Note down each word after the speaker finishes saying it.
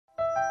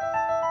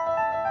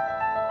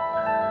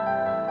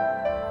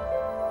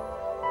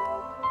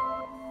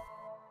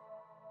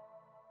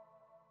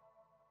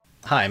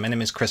Hi, my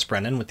name is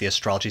Brennan with the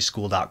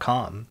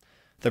astrologyschool.com.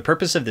 The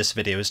purpose of this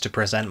video is to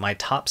present my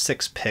top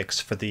 6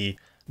 picks for the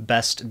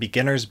best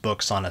beginner's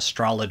books on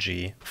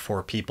astrology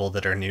for people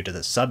that are new to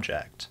the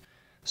subject.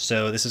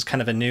 So this is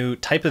kind of a new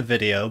type of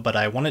video, but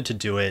I wanted to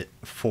do it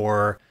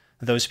for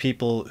those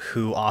people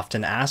who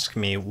often ask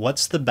me,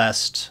 what's the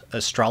best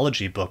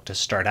astrology book to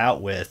start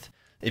out with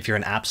if you're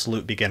an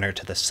absolute beginner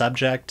to the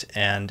subject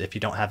and if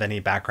you don't have any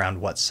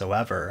background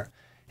whatsoever?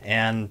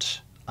 And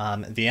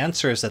the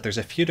answer is that there's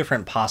a few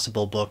different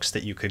possible books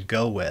that you could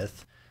go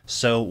with.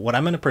 So what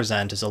I'm going to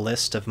present is a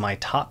list of my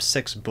top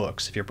 6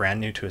 books if you're brand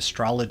new to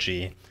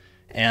astrology.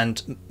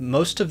 And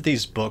most of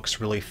these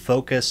books really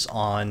focus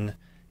on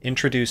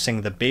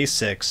introducing the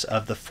basics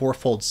of the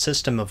fourfold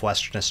system of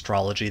Western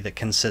astrology that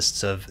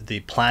consists of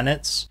the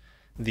planets,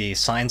 the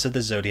signs of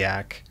the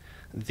zodiac,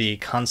 the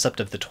concept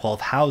of the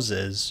 12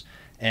 houses,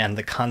 and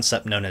the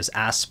concept known as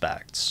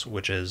aspects,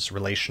 which is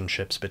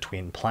relationships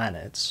between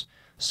planets.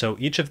 So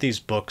each of these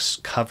books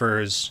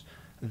covers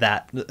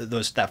that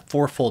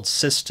fourfold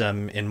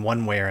system in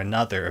one way or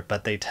another,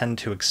 but they tend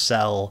to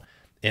excel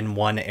in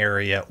one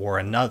area or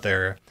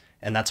another.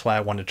 And that's why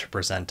I wanted to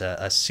present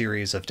a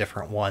series of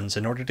different ones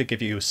in order to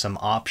give you some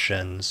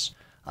options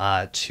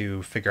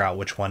to figure out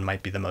which one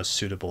might be the most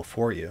suitable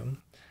for you.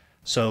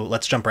 So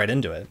let's jump right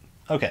into it.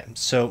 Okay,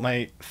 so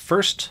my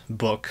first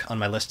book on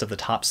my list of the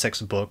top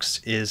 6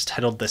 books is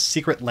titled The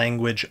Secret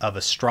Language of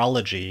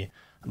Astrology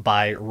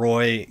by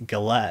Roy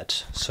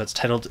Gillett. So it's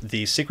titled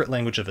The Secret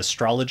Language of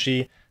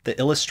Astrology, The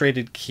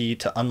Illustrated Key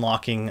to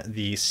Unlocking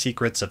the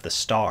Secrets of the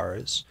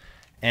Stars.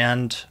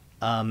 And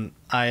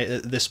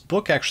this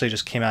book actually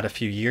just came out a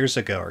few years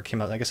ago, or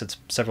came out, I guess it's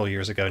several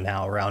years ago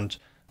now, around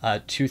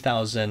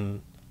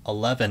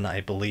 2011,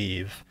 I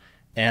believe.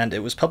 And it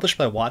was published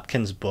by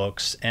Watkins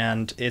Books,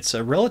 and it's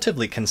a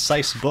relatively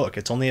concise book.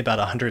 It's only about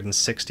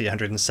 160,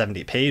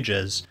 170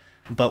 pages.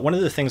 But one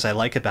of the things I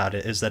like about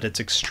it is that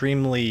it's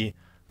extremely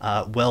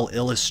well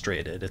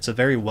illustrated. It's a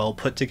very well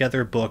put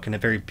together book and a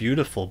very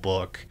beautiful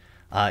book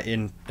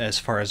in as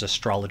far as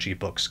astrology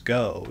books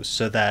go,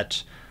 so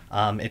that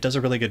it does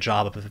a really good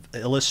job of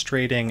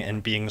illustrating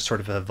and being sort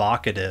of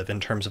evocative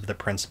in terms of the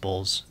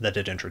principles that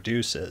it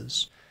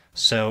introduces.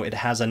 So it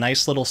has a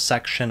nice little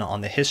section on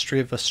the history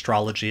of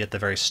astrology at the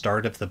very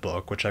start of the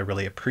book, which I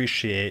really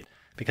appreciate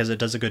because it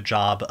does a good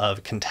job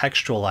of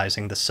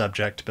contextualizing the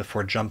subject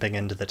before jumping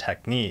into the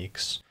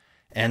techniques.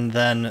 And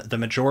then the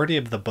majority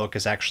of the book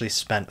is actually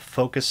spent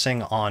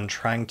focusing on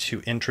trying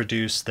to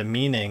introduce the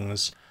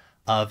meanings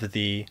of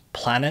the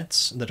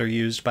planets that are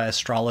used by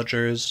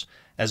astrologers,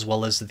 as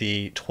well as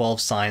the 12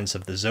 signs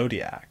of the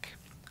zodiac.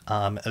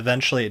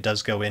 Eventually it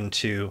does go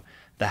into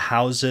the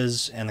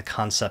houses and the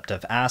concept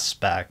of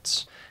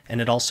aspects, and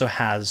it also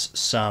has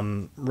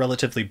some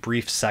relatively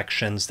brief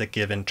sections that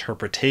give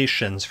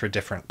interpretations for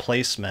different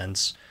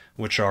placements,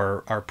 which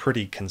are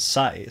pretty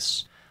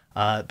concise.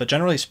 But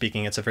generally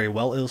speaking, it's a very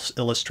well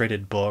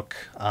illustrated book.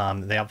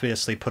 They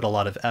obviously put a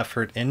lot of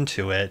effort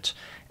into it.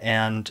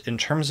 And in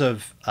terms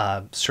of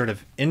sort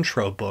of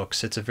intro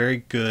books, it's a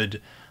very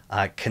good,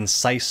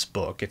 concise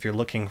book. If you're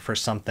looking for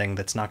something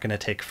that's not going to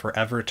take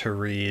forever to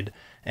read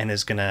and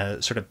is going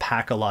to sort of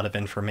pack a lot of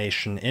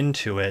information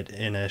into it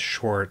in a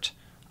short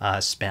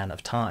span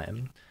of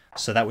time.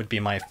 So that would be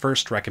my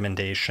first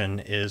recommendation,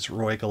 is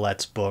Roy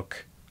Gillett's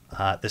book,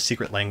 The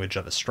Secret Language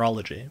of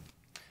Astrology.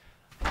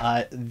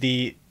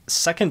 The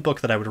second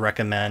book that I would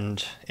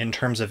recommend in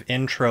terms of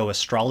intro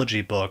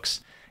astrology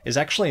books is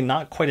actually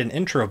not quite an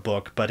intro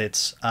book, but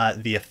it's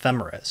the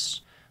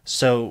Ephemeris.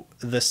 So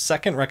the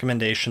second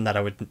recommendation that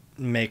I would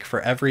make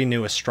for every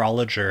new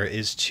astrologer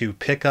is to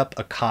pick up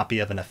a copy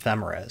of an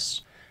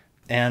Ephemeris.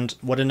 And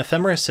what an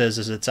Ephemeris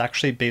is it's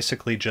actually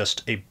basically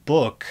just a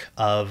book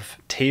of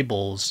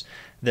tables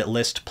that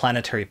list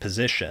planetary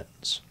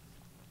positions.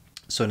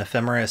 So an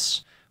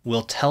Ephemeris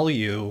will tell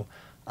you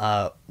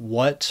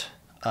what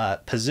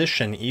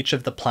position each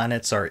of the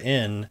planets are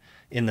in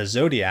the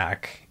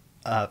zodiac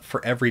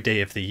for every day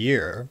of the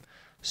year.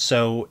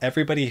 So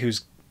everybody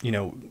who's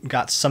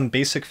got some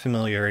basic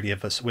familiarity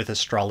with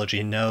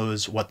astrology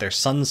knows what their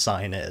sun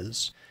sign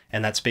is,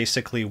 and that's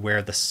basically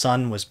where the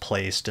sun was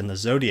placed in the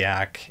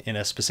zodiac, in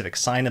a specific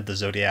sign of the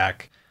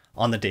zodiac,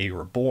 on the day you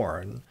were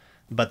born.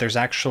 But there's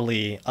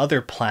actually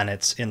other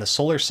planets in the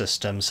solar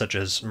system, such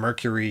as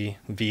Mercury,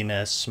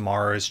 Venus,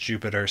 Mars,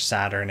 Jupiter,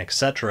 Saturn,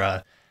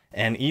 etc.,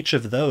 and each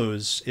of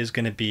those is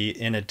going to be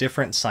in a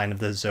different sign of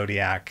the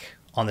zodiac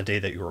on the day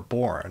that you were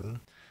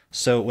born.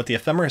 So what the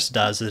Ephemeris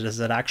does is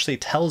it actually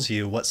tells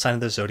you what sign of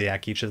the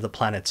zodiac each of the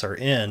planets are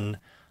in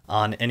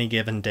on any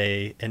given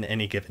day in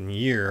any given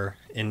year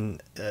in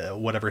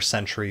whatever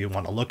century you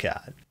want to look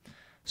at.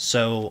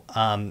 So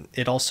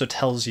it also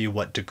tells you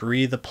what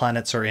degree the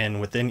planets are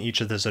in within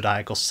each of the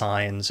zodiacal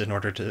signs in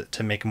order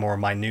to make more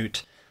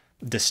minute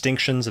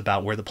distinctions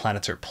about where the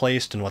planets are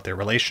placed and what their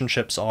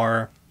relationships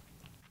are.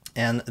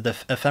 And the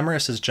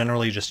Ephemeris is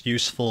generally just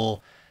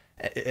useful,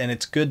 and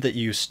it's good that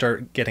you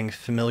start getting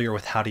familiar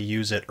with how to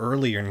use it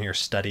earlier in your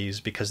studies,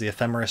 because the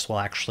Ephemeris will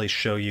actually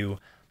show you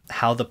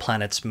how the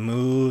planets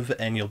move,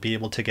 and you'll be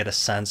able to get a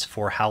sense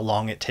for how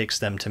long it takes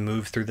them to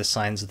move through the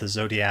signs of the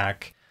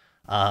zodiac.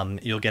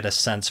 You'll get a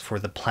sense for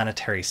the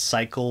planetary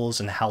cycles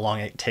and how long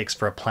it takes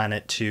for a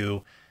planet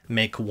to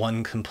make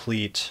one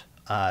complete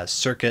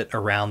circuit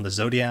around the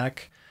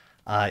zodiac.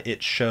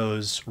 It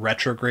shows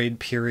retrograde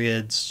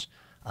periods.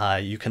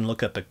 You can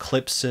look up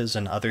eclipses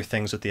and other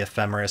things with the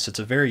Ephemeris. It's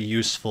a very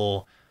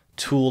useful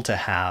tool to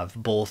have,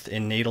 both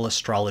in natal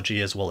astrology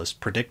as well as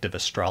predictive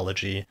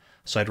astrology,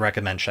 so I'd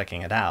recommend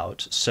checking it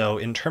out. So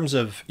in terms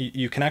of,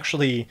 you can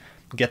actually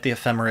get the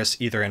Ephemeris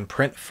either in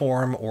print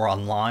form or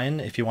online.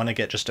 If you want to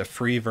get just a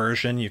free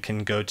version, you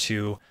can go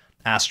to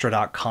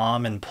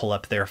astro.com and pull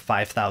up their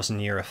 5,000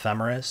 year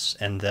Ephemeris,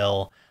 and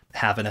they'll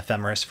have an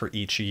Ephemeris for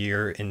each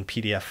year in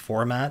PDF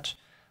format.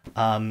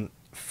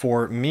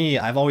 For me,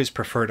 I've always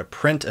preferred a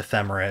print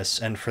Ephemeris,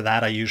 and for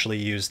that I usually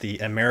use the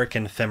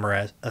American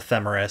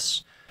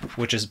Ephemeris,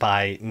 which is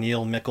by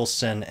Neil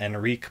Mickelson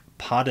and Rick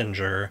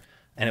Pottinger,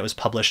 and it was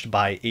published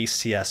by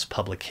ACS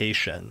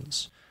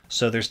Publications.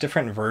 So there's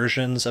different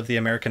versions of the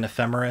American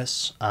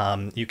Ephemeris.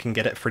 You can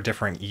get it for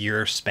different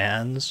year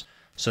spans.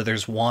 So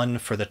there's one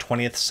for the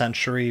 20th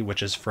century,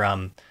 which is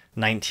from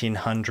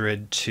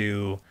 1900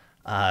 to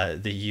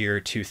the year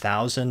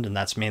 2000, and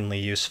that's mainly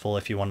useful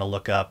if you want to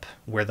look up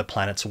where the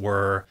planets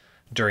were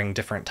during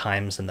different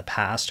times in the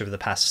past, over the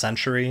past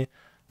century.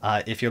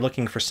 If you're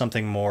looking for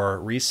something more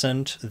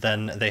recent,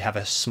 then they have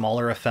a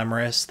smaller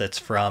Ephemeris that's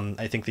from,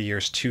 I think, the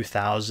years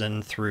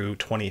 2000 through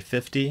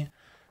 2050.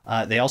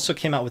 They also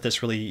came out with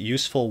this really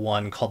useful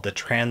one called the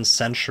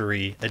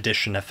Trans-Century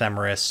Edition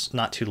Ephemeris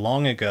not too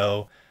long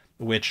ago,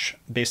 which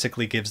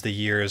basically gives the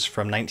years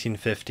from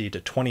 1950 to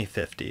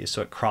 2050,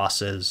 so it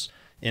crosses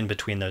in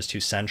between those two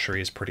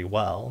centuries pretty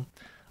well.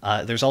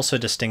 There's also a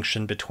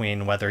distinction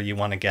between whether you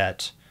want to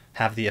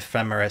have the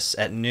Ephemeris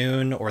at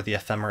noon or the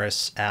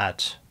Ephemeris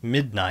at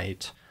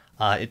midnight.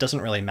 It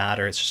doesn't really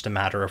matter, it's just a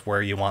matter of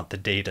where you want the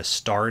day to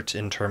start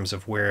in terms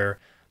of where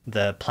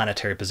the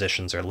planetary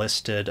positions are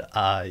listed.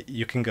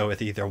 You can go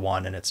with either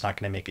one and it's not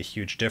going to make a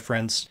huge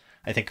difference.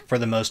 I think for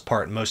the most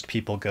part, most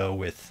people go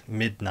with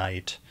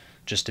midnight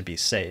just to be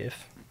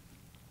safe.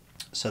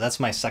 So that's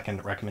my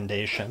second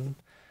recommendation.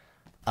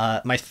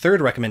 My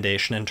third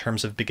recommendation in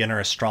terms of beginner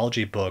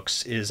astrology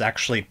books is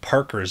actually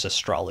Parker's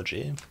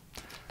Astrology.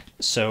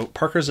 So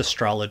Parker's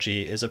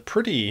Astrology is a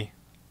pretty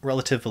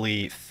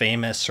relatively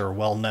famous or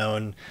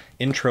well-known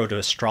intro to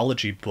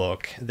astrology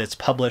book that's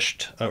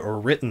published or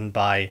written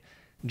by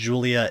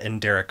Julia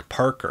and Derek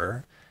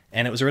Parker.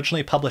 And it was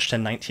originally published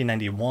in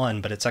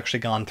 1991, but it's actually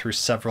gone through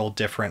several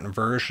different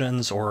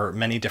versions or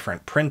many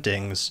different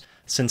printings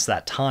since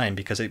that time,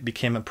 because it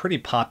became a pretty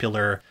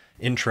popular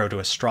intro to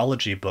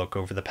astrology book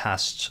over the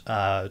past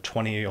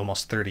 20,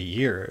 almost 30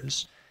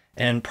 years.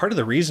 And part of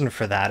the reason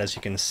for that, as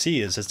you can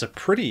see, is it's a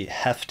pretty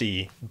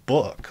hefty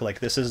book. Like,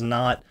 this is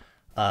not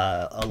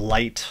a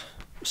light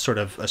sort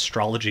of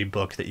astrology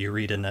book that you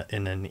read in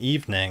an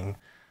evening,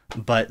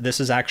 but this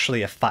is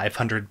actually a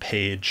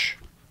 500-page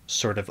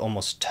sort of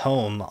almost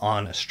tome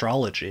on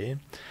astrology.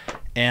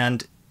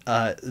 And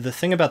the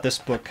thing about this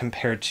book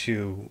compared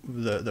to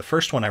the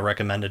first one I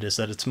recommended is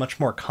that it's much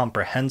more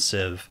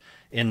comprehensive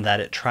in that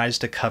it tries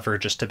to cover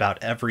just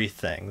about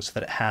everything, so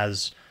that it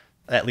has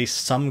at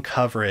least some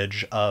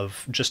coverage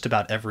of just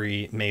about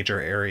every major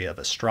area of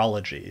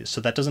astrology. So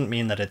that doesn't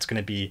mean that it's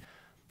going to be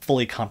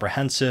fully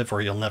comprehensive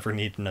or you'll never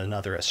need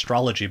another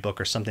astrology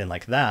book or something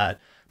like that.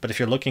 But if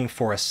you're looking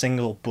for a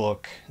single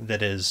book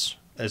that is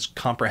as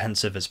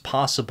comprehensive as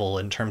possible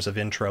in terms of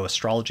intro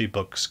astrology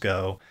books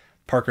go,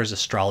 Parker's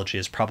Astrology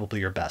is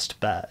probably your best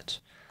bet.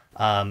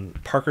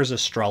 Parker's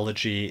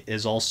Astrology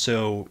is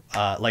also,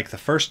 like the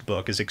first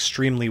book, is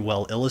extremely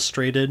well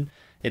illustrated.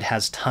 It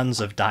has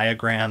tons of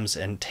diagrams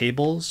and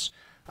tables.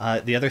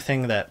 The other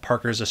thing that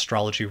Parker's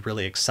Astrology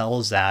really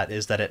excels at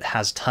is that it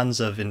has tons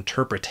of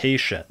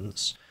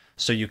interpretations.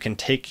 So you can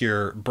take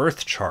your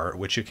birth chart,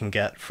 which you can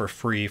get for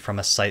free from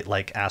a site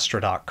like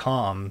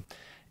astro.com,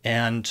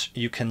 and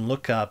you can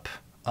look up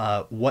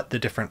what the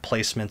different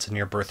placements in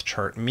your birth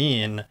chart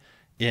mean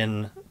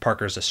in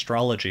Parker's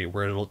Astrology,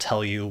 where it'll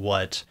tell you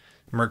what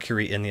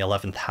Mercury in the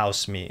 11th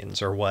house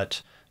means, or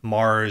what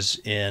Mars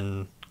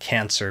in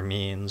Cancer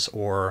means,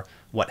 or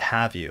what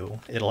have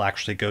you. It'll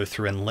actually go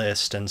through and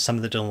list, and some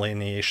of the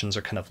delineations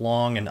are kind of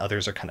long and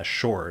others are kind of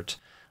short,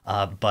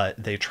 but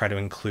they try to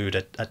include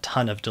a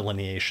ton of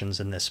delineations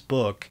in this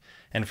book,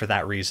 and for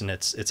that reason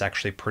it's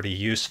actually pretty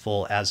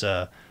useful as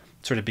a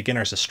sort of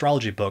beginner's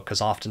astrology book,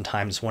 because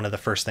oftentimes one of the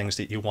first things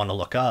that you want to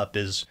look up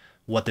is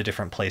what the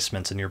different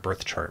placements in your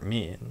birth chart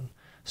mean.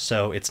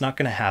 So it's not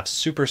going to have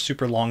super,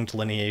 super long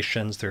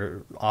delineations.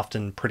 They're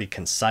often pretty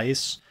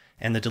concise,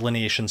 and the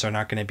delineations are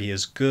not going to be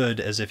as good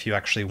as if you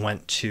actually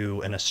went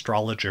to an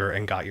astrologer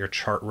and got your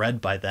chart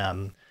read by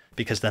them,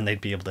 because then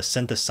they'd be able to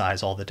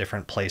synthesize all the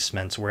different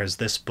placements, whereas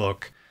this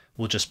book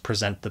will just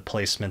present the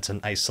placements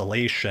in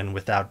isolation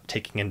without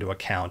taking into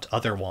account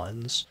other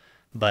ones.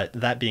 But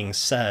that being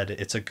said,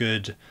 it's a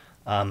good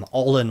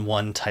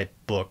all-in-one type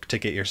book to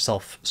get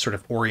yourself sort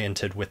of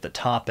oriented with the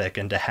topic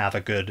and to have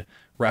a good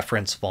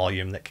reference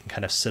volume that can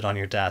kind of sit on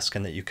your desk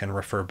and that you can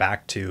refer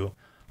back to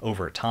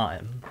over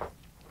time.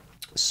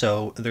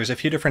 So there's a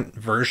few different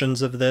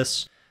versions of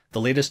this.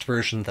 The latest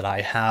version that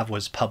I have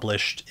was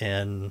published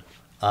in,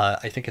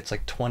 I think it's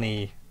like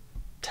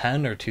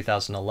 2010 or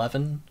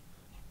 2011.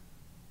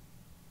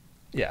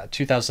 Yeah,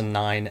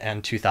 2009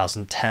 and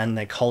 2010.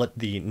 They call it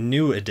the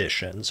New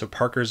Edition. So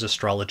Parker's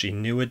Astrology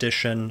New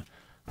Edition.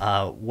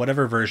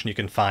 Whatever version you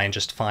can find,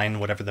 just find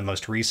whatever the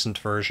most recent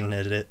version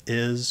it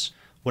is,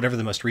 whatever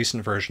the most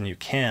recent version you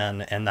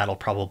can, and that'll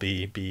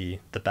probably be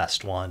the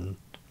best one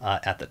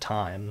at the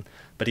time.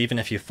 But even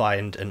if you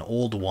find an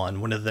old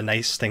one of the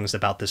nice things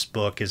about this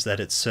book is that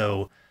it's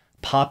so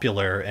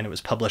popular and it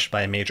was published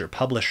by a major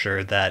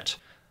publisher that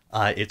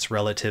it's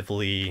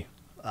relatively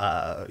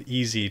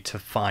easy to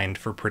find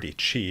for pretty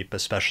cheap,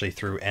 especially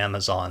through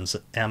Amazon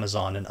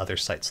and other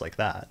sites like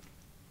that.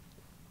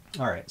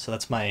 All right, so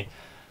that's my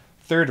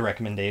third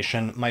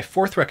recommendation. My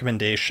fourth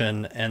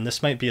recommendation, and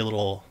this might be a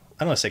little,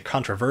 I don't want to say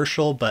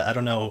controversial, but I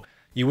don't know,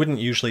 you wouldn't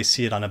usually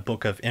see it on a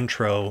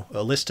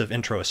list of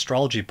intro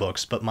astrology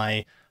books, but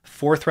my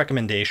fourth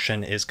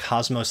recommendation is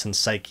Cosmos and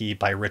Psyche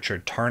by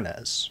Richard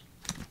Tarnas.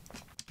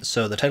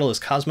 So the title is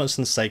Cosmos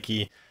and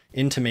Psyche,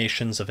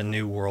 Intimations of a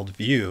New World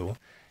View,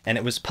 and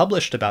it was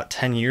published about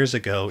 10 years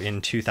ago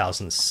in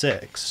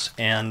 2006.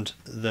 And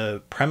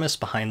the premise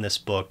behind this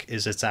book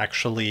is it's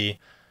actually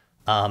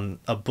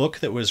a book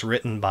that was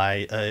written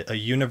by a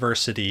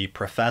university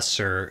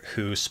professor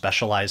who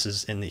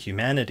specializes in the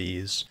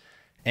humanities.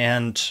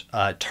 And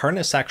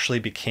Tarnas actually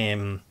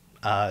became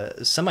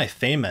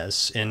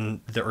semi-famous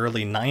in the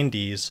early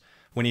 90s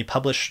when he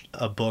published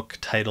a book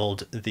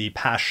titled The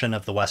Passion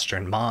of the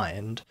Western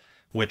Mind,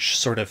 which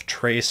sort of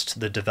traced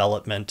the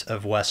development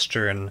of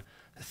Western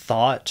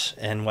thought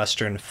and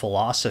Western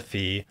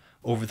philosophy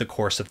over the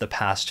course of the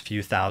past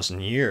few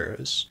thousand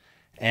years.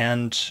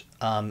 And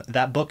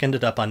that book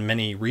ended up on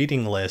many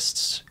reading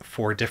lists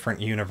for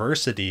different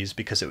universities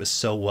because it was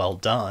so well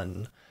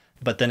done.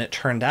 But then it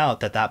turned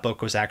out that that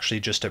book was actually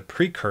just a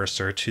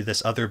precursor to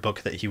this other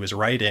book that he was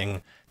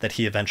writing that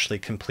he eventually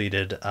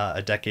completed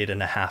a decade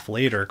and a half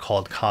later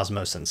called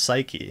Cosmos and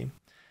Psyche.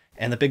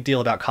 And the big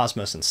deal about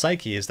Cosmos and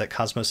Psyche is that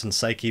Cosmos and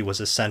Psyche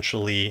was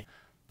essentially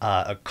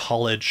a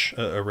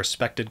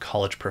respected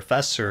college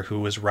professor who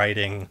was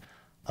writing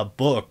a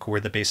book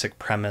where the basic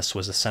premise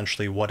was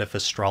essentially what if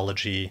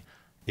astrology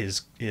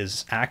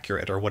is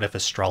accurate, or what if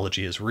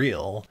astrology is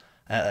real?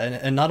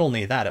 And not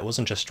only that, it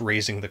wasn't just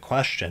raising the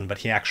question, but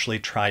he actually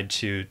tried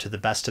to the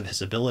best of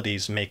his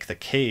abilities, make the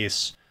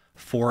case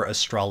for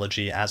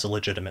astrology as a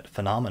legitimate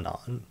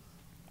phenomenon.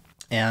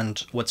 And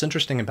what's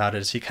interesting about it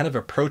is he kind of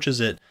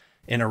approaches it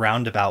in a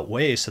roundabout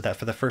way, so that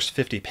for the first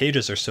 50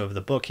 pages or so of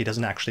the book, he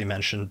doesn't actually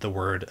mention the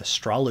word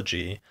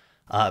astrology,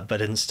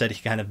 but instead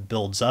he kind of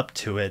builds up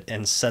to it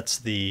and sets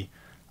the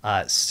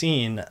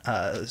scene,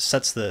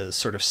 sets the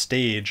sort of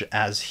stage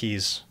as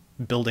he's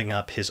building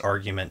up his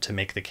argument to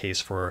make the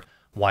case for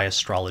why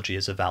astrology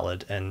is a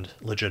valid and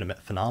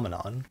legitimate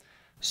phenomenon.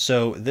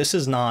 So this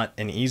is not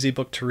an easy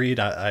book to read.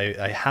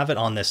 I have it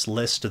on this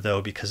list,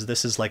 though, because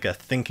this is like a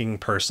thinking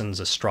person's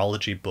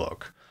astrology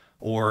book.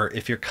 Or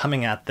if you're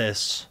coming at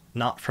this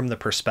not from the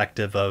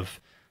perspective of,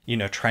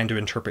 trying to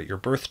interpret your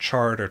birth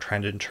chart or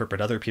trying to interpret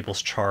other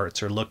people's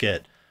charts or look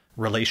at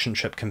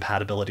relationship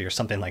compatibility or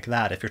something like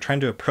that, if you're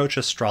trying to approach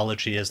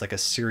astrology as like a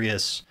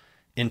serious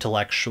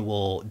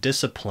intellectual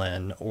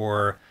discipline,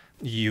 or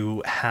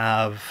you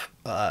have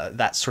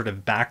that sort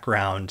of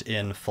background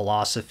in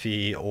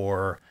philosophy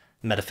or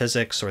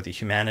metaphysics or the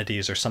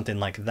humanities or something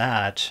like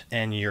that,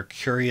 and you're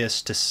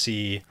curious to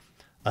see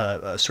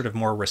a sort of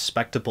more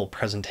respectable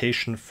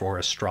presentation for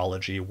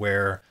astrology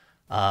where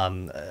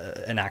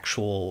an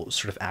actual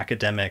sort of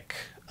academic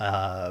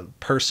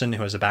person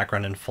who has a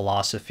background in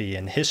philosophy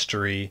and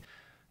history,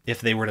 if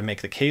they were to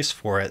make the case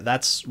for it,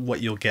 that's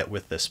what you'll get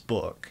with this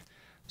book.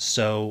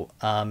 So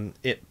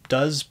it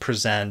does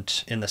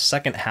present in the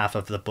second half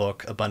of the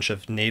book a bunch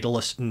of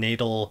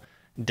natal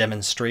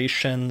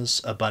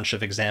demonstrations, a bunch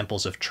of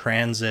examples of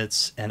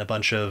transits, and a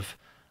bunch of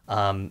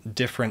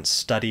different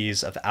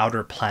studies of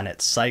outer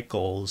planet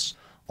cycles,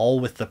 all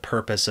with the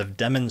purpose of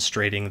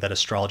demonstrating that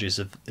astrology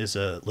is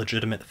a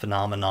legitimate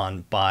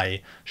phenomenon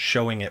by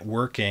showing it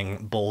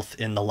working both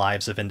in the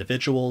lives of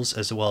individuals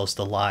as well as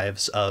the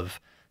lives of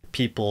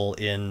people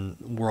in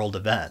world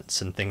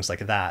events and things like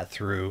that,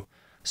 through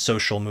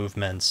social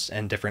movements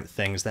and different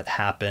things that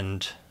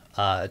happened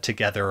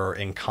together or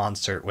in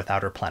concert with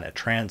outer planet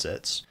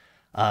transits.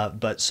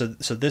 But so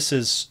this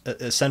is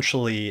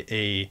essentially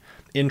a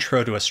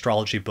intro to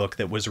astrology book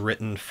that was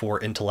written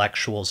for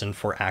intellectuals and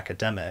for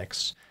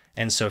academics.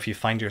 And so if you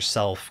find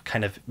yourself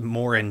kind of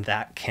more in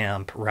that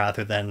camp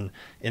rather than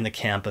in the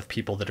camp of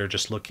people that are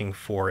just looking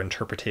for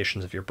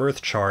interpretations of your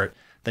birth chart,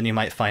 then you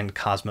might find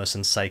Cosmos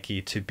and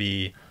Psyche to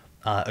be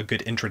a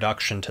good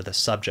introduction to the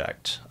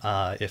subject,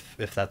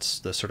 if that's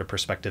the sort of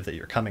perspective that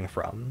you're coming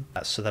from.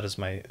 So that is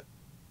my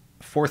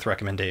fourth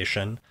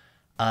recommendation.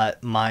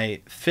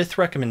 My fifth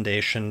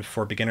recommendation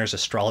for beginners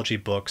astrology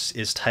books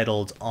is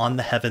titled On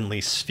the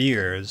Heavenly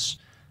Spheres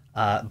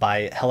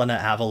by Helena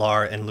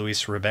Avelar and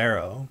Luis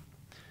Ribeiro.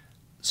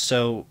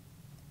 So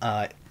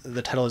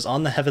the title is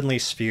On the Heavenly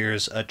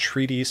Spheres, a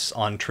treatise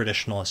on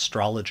traditional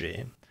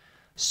astrology.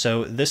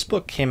 So this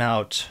book came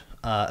out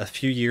a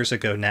few years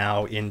ago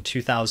now in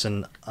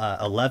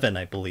 2011,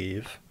 I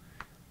believe.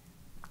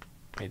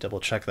 Let me double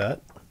check that.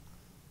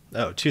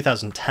 Oh,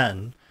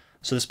 2010.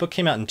 So this book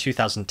came out in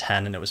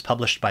 2010, and it was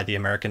published by the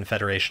American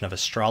Federation of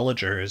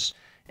Astrologers,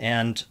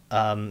 and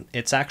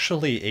it's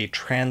actually a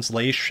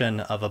translation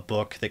of a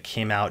book that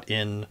came out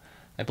in,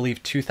 I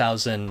believe,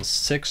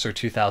 2006 or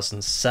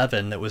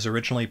 2007 that was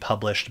originally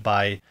published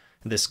by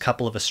this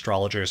couple of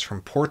astrologers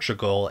from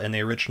Portugal, and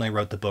they originally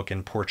wrote the book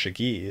in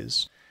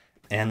Portuguese.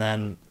 And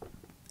then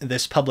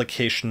this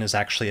publication is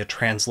actually a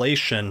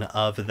translation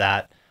of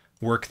that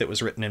work that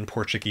was written in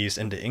Portuguese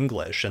into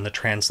English, and the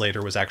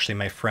translator was actually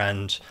my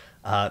friend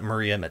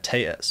Maria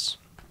Mateus.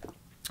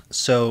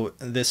 So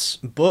this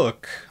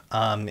book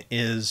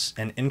is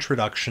an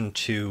introduction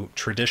to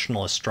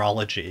traditional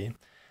astrology,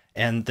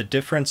 and the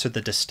difference or the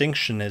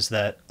distinction is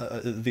that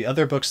the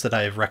other books that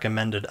I've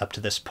recommended up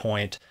to this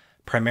point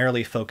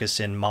primarily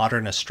focus on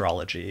modern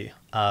astrology,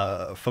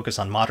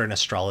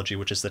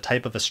 which is the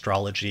type of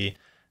astrology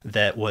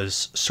that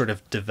was sort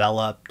of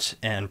developed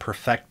and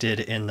perfected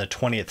in the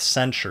 20th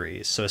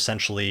century. So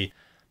essentially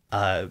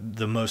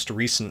the most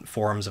recent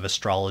forms of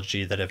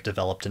astrology that have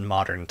developed in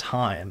modern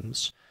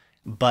times.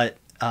 But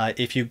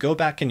if you go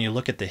back and you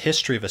look at the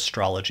history of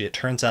astrology, it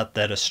turns out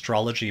that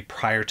astrology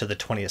prior to the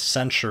 20th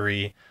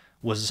century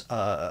was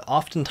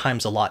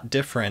oftentimes a lot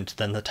different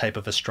than the type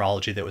of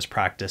astrology that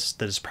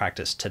is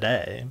practiced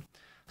today.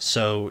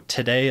 So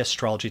today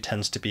astrology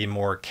tends to be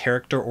more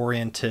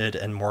character-oriented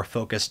and more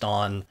focused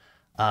on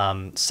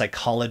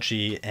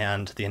psychology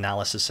and the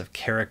analysis of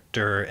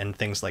character and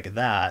things like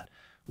that,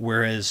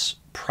 whereas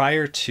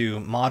prior to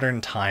modern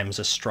times,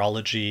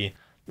 astrology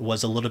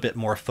was a little bit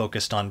more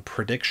focused on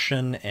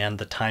prediction and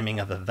the timing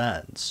of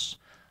events.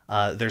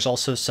 There's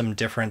also some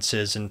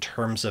differences in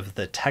terms of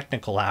the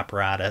technical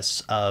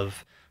apparatus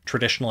of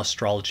traditional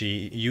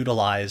astrology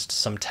utilized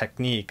some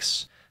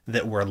techniques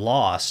that were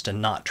lost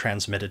and not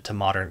transmitted to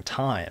modern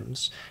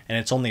times. And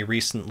it's only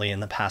recently,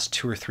 in the past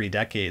 2 or 3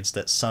 decades,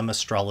 that some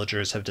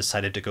astrologers have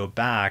decided to go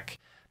back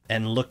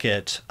and look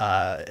at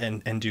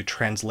and do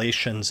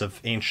translations of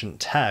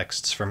ancient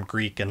texts from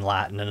Greek and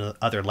Latin and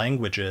other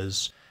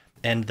languages,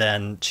 and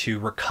then to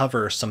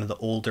recover some of the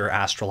older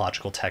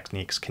astrological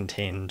techniques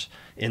contained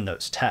in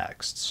those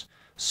texts.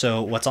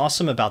 So what's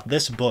awesome about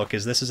this book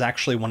is this is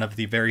actually one of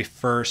the very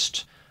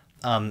first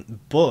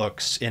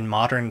books in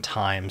modern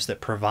times that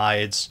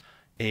provides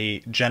a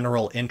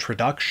general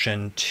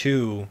introduction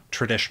to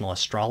traditional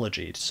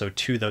astrology, so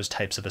to those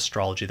types of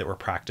astrology that were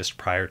practiced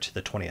prior to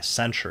the 20th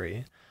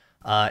century.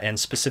 And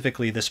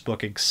specifically, this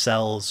book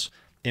excels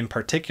in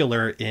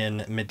particular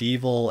in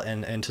medieval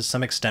and to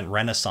some extent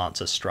Renaissance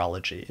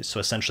astrology.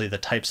 So essentially the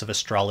types of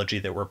astrology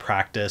that were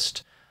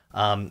practiced,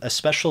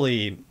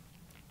 especially,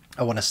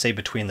 I want to say,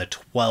 between the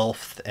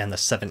 12th and the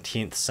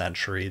 17th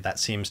century. That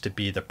seems to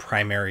be the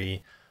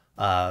primary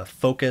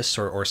focus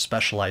or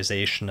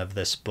specialization of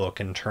this book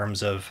in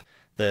terms of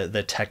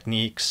the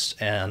techniques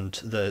and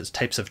the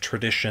types of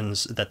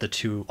traditions that the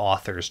two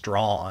authors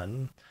draw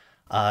on.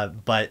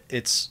 But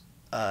it's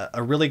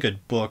a really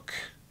good book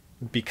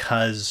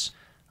because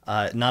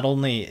not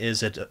only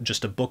is it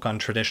just a book on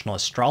traditional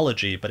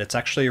astrology, but it's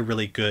actually a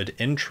really good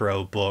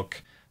intro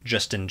book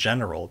just in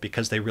general,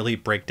 because they really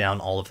break down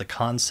all of the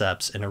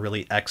concepts in a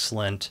really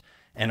excellent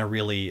and a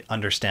really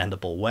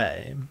understandable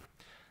way.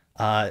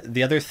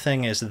 The other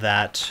thing is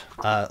that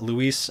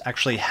Luis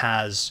actually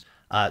has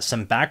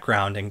some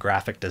background in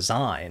graphic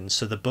design,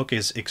 so the book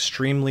is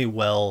extremely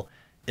well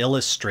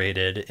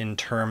illustrated in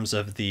terms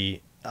of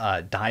the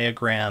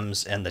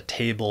diagrams and the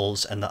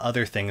tables and the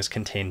other things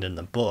contained in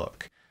the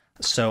book.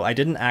 So I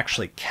didn't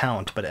actually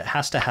count, but it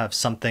has to have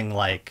something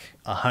like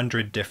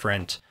 100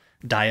 different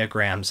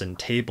diagrams and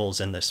tables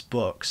in this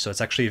book. So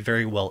it's actually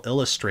very well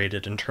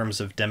illustrated in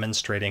terms of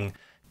demonstrating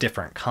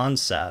different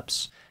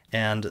concepts.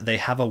 And they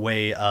have a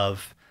way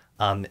of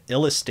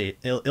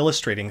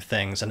illustrating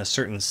things in a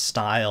certain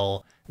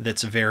style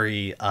that's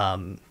very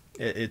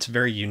it's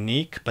very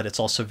unique, but it's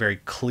also very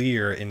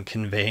clear in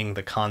conveying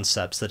the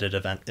concepts that it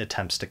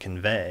attempts to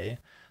convey.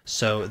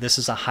 So this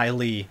is a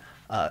highly,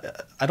 I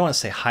don't want to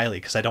say highly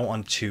because I don't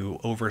want to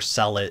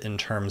oversell it in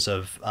terms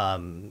of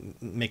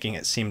making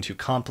it seem too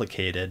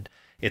complicated.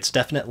 It's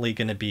definitely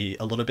going to be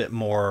a little bit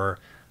more,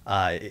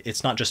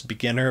 it's not just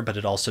beginner, but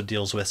it also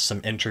deals with some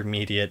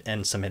intermediate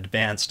and some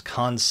advanced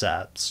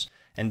concepts.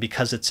 And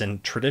because it's in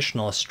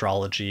traditional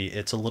astrology,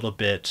 it's a little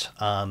bit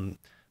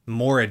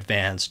more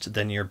advanced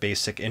than your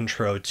basic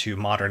intro to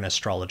modern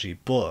astrology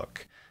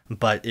book.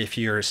 But if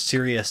you're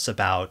serious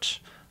about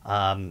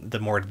the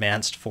more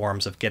advanced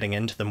forms of getting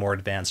into the more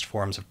advanced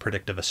forms of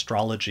predictive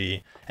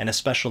astrology, and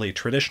especially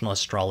traditional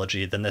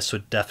astrology, then this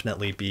would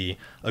definitely be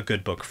a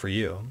good book for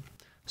you.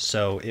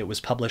 So it was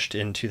published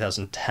in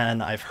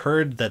 2010. I've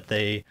heard that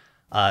they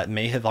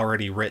may have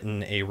already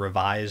written a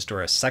revised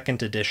or a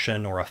second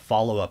edition or a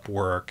follow-up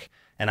work,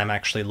 and I'm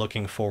actually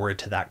looking forward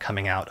to that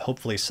coming out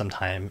hopefully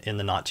sometime in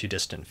the not too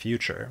distant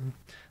future.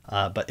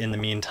 But in the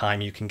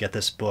meantime, you can get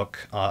this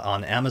book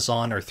on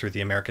Amazon or through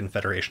the American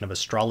Federation of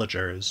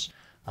Astrologers,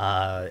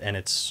 and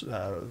it's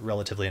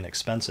relatively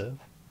inexpensive.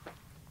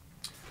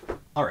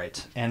 All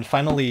right, and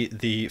finally,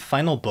 the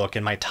final book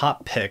and my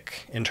top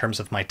pick in terms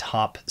of my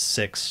top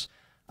 6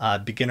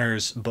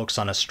 beginners' books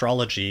on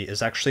astrology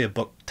is actually a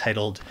book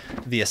titled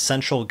The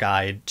Essential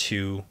Guide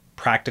to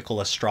Practical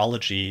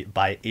Astrology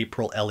by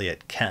April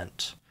Elliott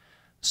Kent.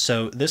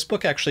 So this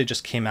book actually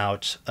just came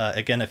out,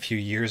 again, a few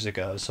years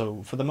ago.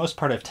 So for the most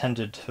part, I've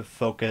tended to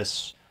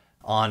focus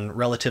on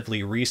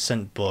relatively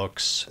recent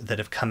books that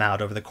have come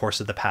out over the course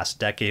of the past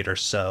decade or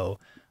so,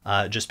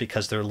 just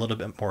because they're a little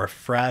bit more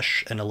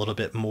fresh and a little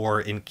bit more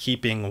in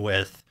keeping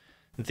with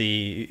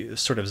the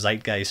sort of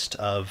zeitgeist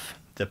of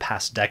the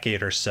past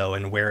decade or so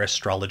and where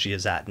astrology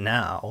is at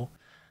now.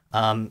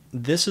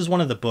 This is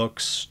one of the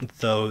books,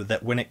 though,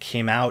 that when it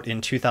came out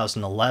in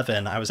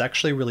 2011, I was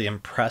actually really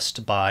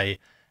impressed by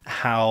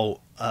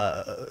how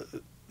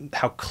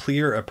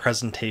clear a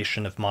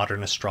presentation of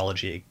modern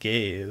astrology it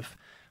gave,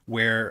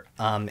 where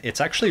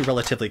it's actually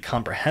relatively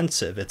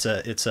comprehensive. It's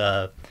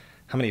a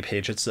how many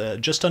pages? It's a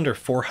just under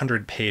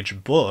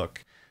 400-page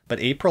book, but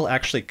April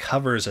actually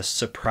covers a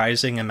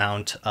surprising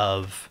amount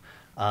of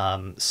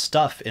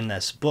stuff in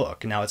this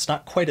book. Now, it's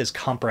not quite as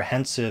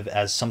comprehensive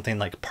as something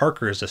like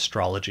Parker's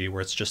Astrology,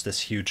 where it's just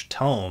this huge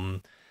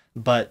tome,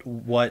 but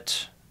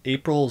what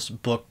April's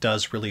book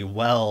does really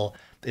well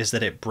is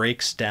that it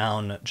breaks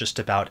down just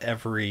about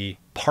every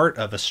part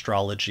of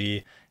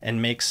astrology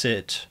and makes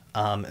it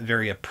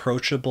very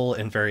approachable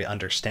and very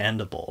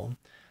understandable.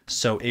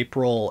 So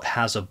April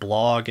has a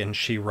blog and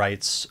she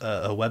writes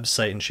a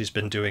website, and she's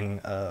been doing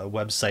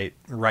website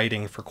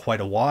writing for quite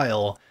a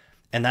while.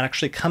 And that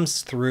actually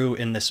comes through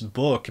in this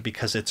book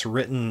because it's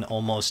written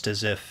almost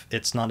as if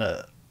it's not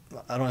a,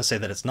 I don't want to say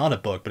that it's not a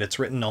book, but it's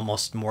written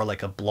almost more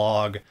like a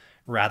blog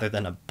rather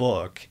than a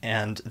book.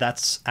 And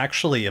that's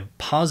actually a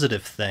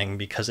positive thing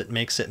because it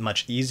makes it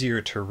much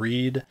easier to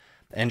read.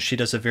 And she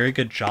does a very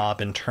good job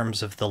in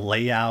terms of the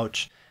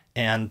layout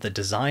and the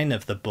design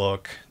of the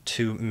book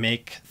to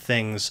make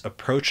things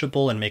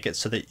approachable and make it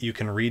so that you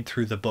can read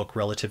through the book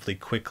relatively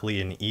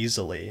quickly and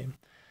easily.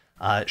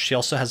 She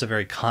also has a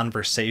very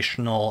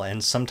conversational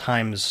and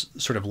sometimes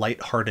sort of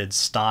lighthearted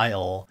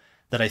style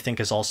that I think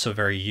is also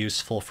very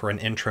useful for an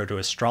intro to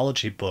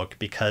astrology book,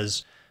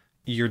 because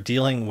you're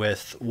dealing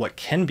with what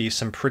can be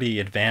some pretty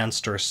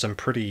advanced or some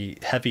pretty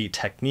heavy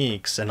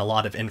techniques and a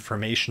lot of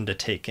information to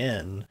take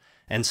in.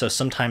 And so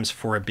sometimes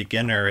for a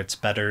beginner, it's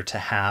better to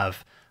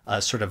have a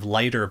sort of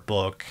lighter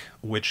book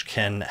which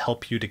can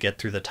help you to get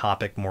through the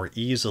topic more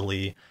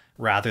easily,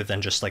 rather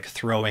than just like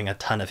throwing a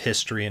ton of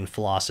history and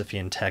philosophy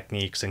and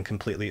techniques and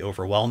completely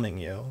overwhelming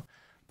you.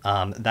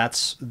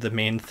 That's the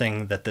main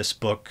thing that this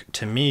book,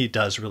 to me,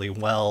 does really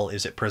well,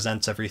 is it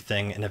presents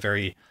everything in a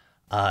very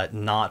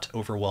not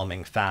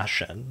overwhelming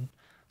fashion.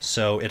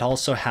 So it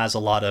also has a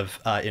lot of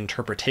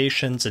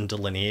interpretations and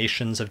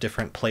delineations of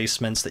different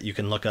placements that you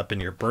can look up in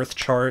your birth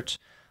chart.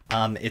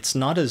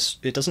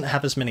 It doesn't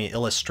have as many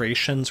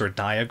illustrations or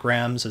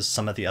diagrams as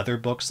some of the other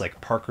books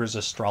like Parker's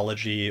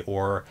Astrology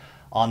or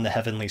On the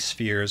Heavenly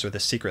Spheres or The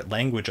Secret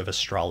Language of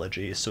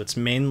Astrology. So it's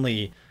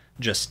mainly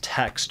just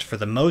text for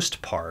the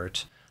most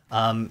part,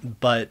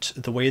 but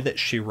the way that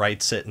she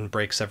writes it and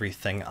breaks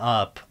everything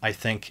up, I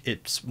think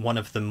it's one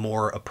of the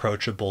more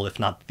approachable, if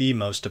not the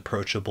most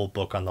approachable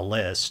book on the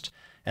list,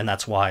 and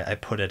that's why I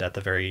put it at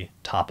the very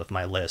top of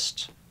my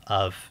list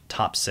of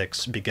top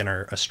 6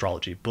 beginner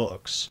astrology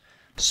books.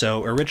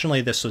 So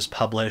originally this was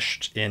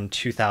published in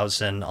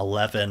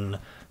 2011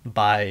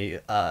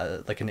 by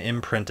like an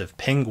imprint of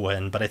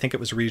Penguin, but I think it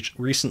was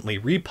recently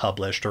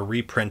republished or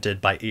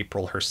reprinted by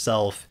April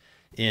herself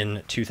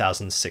in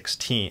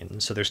 2016.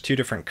 So there's 2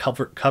 different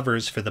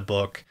covers for the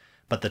book,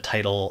 but the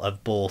title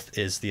of both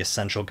is The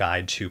Essential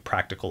Guide to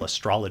Practical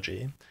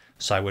Astrology.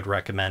 So I would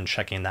recommend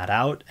checking that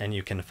out, and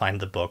you can find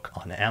the book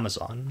on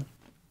Amazon.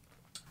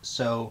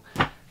 So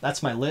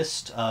that's my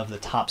list of the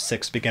top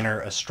 6 beginner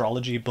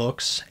astrology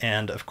books,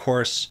 and of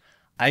course,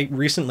 I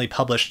recently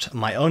published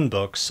my own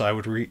book, so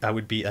I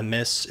would be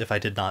amiss if I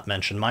did not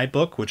mention my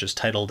book, which is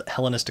titled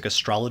Hellenistic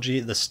Astrology,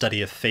 The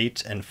Study of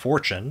Fate and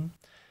Fortune.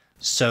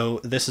 So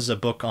this is a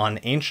book on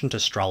ancient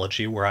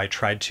astrology where I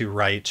tried to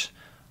write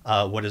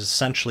what is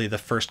essentially the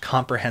first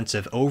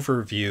comprehensive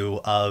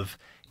overview of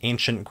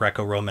ancient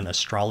Greco-Roman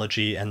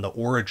astrology and the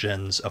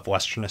origins of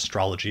Western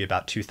astrology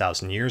about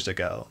 2,000 years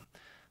ago.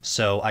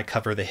 So I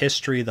cover the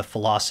history, the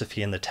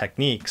philosophy, and the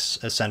techniques,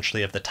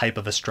 essentially, of the type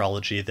of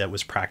astrology that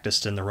was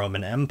practiced in the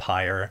Roman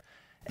Empire.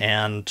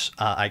 And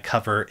I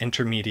cover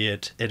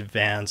intermediate,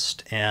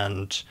 advanced,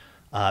 and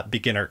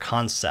beginner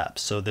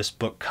concepts. So this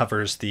book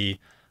covers the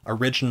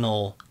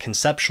original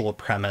conceptual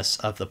premise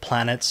of the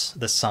planets,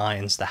 the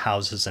signs, the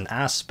houses, and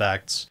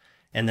aspects.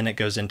 And then it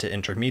goes into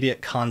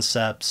intermediate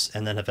concepts,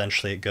 and then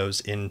eventually it goes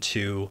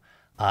into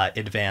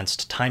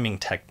advanced timing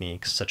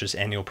techniques such as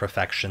annual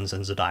profections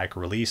and zodiac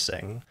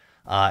releasing.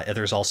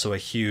 There's also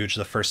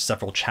the first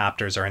several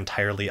chapters are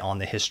entirely on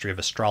the history of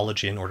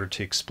astrology in order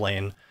to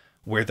explain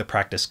where the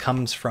practice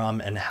comes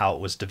from and how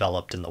it was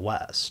developed in the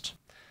West.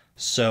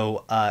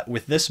 So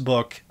with this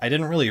book, I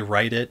didn't really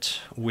write it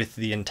with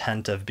the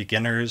intent of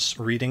beginners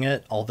reading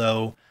it,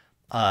 although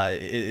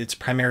it's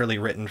primarily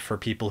written for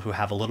people who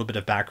have a little bit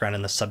of background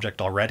in the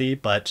subject already,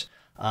 but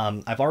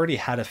I've already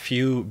had a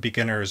few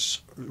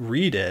beginners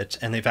read it,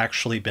 and they've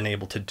actually been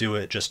able to do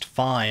it just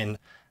fine,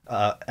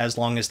 as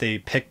long as they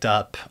picked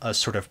up a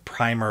sort of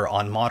primer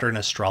on modern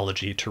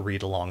astrology to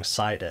read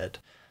alongside it.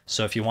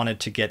 So if you wanted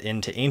to get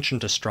into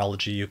ancient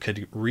astrology, you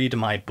could read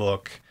my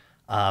book,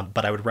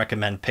 but I would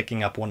recommend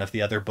picking up one of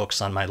the other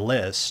books on my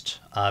list,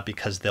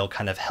 because they'll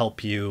kind of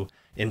help you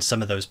in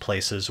some of those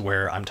places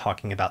where I'm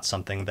talking about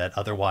something that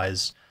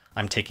otherwise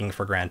I'm taking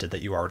for granted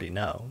that you already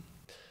know.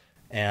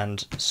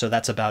 And so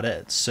that's about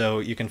it. So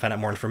you can find out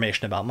more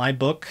information about my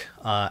book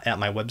at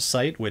my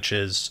website, which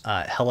is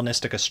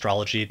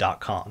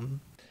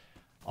HellenisticaStrology.com.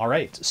 All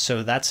right,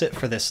 so that's it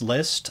for this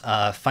list.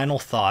 Final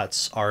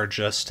thoughts are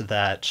just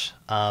that,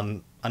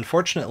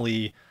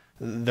 unfortunately,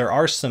 there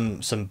are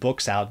some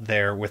books out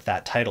there with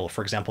that title.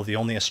 For example, the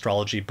only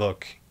astrology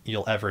book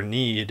you'll ever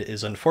need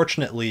is,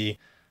 unfortunately,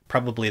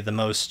 probably the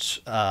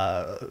most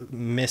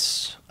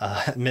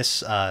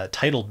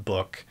mistitled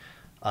book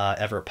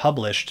ever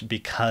published,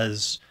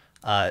 because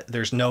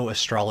there's no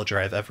astrologer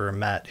I've ever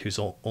met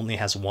who only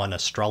has one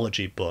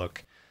astrology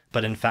book.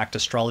 But in fact,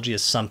 astrology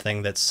is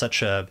something that's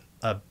such a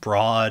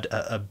broad,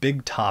 a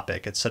big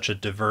topic. It's such a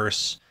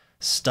diverse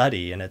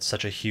study, and it's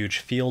such a huge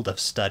field of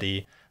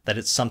study that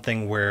it's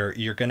something where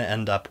you're going to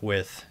end up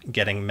with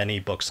getting many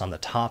books on the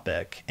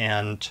topic.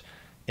 And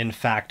in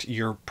fact,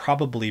 you're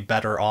probably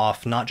better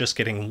off not just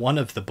getting one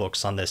of the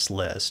books on this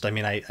list. I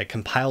mean, I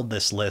compiled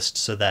this list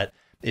so that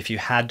if you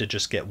had to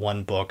just get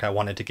one book, I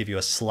wanted to give you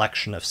a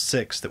selection of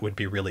 6 that would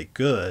be really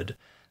good.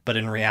 But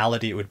in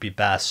reality, it would be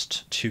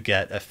best to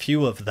get a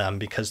few of them,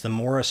 because the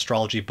more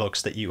astrology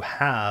books that you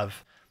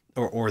have,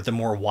 or the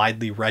more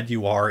widely read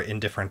you are in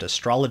different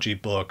astrology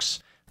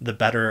books, the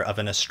better of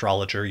an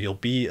astrologer you'll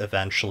be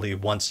eventually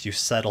once you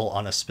settle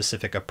on a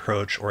specific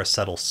approach or a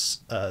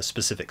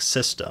specific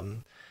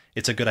system.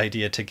 It's a good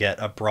idea to get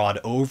a broad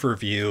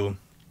overview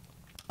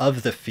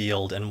of the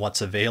field and what's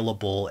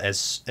available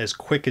as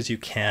quick as you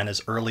can,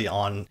 as early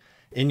on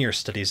in your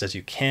studies as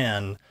you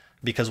can,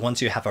 because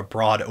once you have a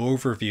broad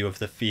overview of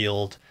the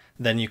field,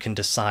 then you can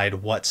decide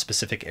what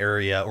specific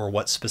area or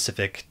what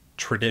specific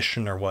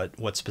tradition or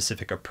what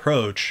specific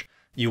approach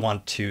you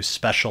want to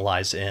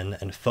specialize in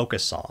and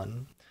focus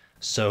on.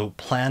 So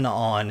plan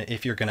on,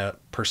 if you're going to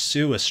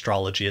pursue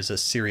astrology as a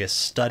serious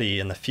study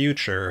in the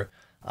future,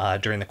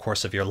 during the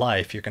course of your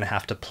life, you're going to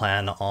have to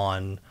plan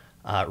on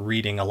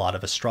reading a lot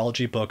of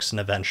astrology books and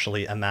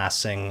eventually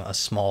amassing a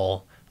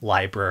small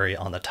library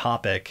on the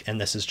topic, and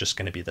this is just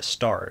going to be the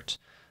start.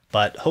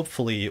 But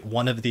hopefully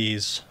one of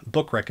these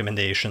book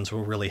recommendations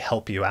will really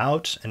help you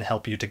out and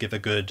help you to give a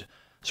good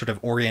sort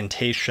of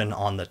orientation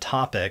on the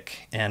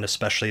topic, and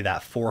especially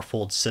that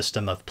fourfold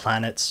system of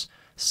planets,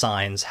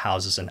 signs,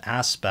 houses, and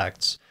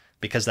aspects,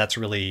 because that's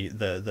really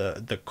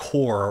the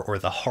core or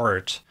the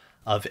heart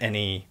of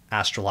any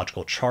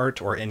astrological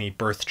chart or any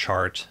birth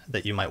chart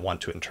that you might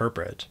want to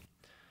interpret.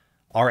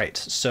 All right,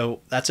 so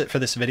that's it for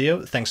this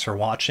video. Thanks for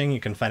watching. You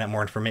can find out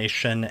more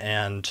information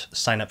and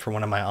sign up for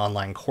one of my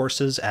online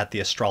courses at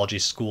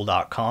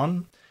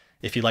theastrologyschool.com.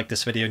 If you like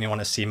this video and you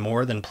want to see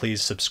more, then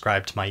please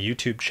subscribe to my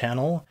YouTube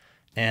channel.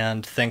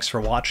 And thanks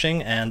for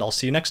watching, and I'll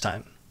see you next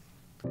time.